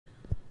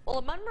Well,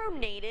 a Monroe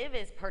native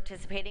is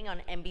participating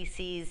on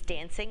NBC's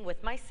Dancing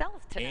with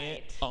Myself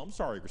tonight. I'm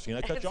sorry, Christina,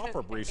 I cut you off for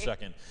a brief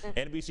second.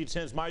 NBC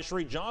 10's My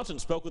Johnson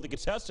spoke with the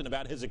contestant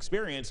about his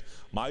experience.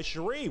 My,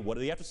 what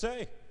did he have to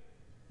say?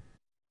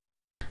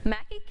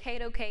 Mackie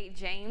Cato Kate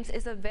James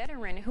is a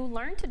veteran who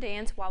learned to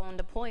dance while on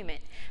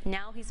deployment.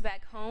 Now he's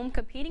back home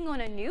competing on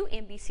a new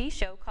NBC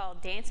show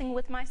called Dancing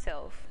with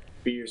Myself.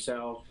 Be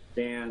yourself,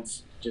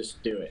 dance,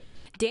 just do it.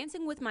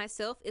 Dancing with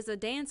Myself is a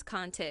dance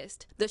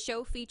contest. The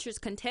show features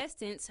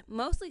contestants,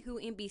 mostly who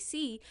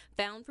NBC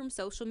found from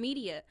social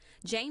media.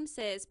 James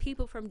says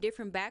people from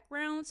different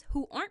backgrounds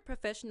who aren't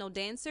professional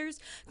dancers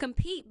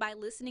compete by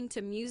listening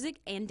to music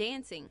and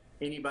dancing.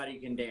 Anybody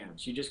can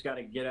dance. You just got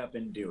to get up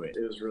and do it.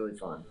 It was really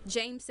fun.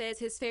 James says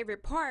his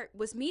favorite part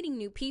was meeting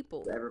new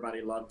people.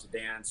 Everybody loved to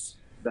dance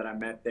that I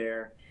met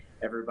there.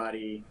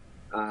 Everybody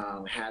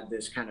had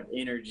this kind of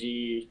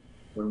energy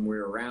when we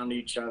were around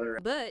each other.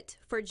 But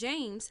for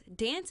James,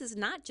 dance is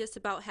not just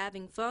about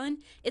having fun,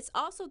 it's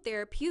also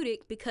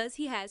therapeutic because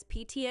he has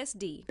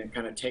PTSD. It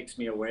kind of takes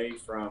me away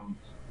from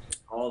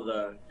all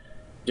the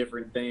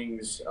different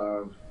things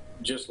of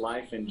just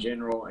life in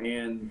general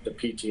and the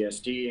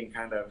PTSD, and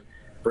kind of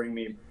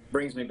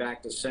brings me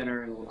back to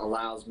center and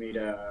allows me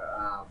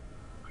to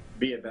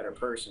be a better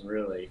person,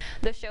 really.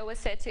 The show is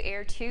set to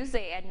air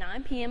Tuesday at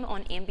 9 p.m.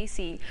 on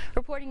NBC.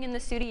 Reporting in the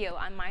studio,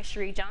 I'm My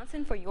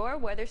Johnson for your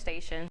weather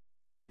station.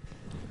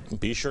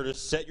 Be sure to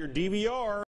set your DVR.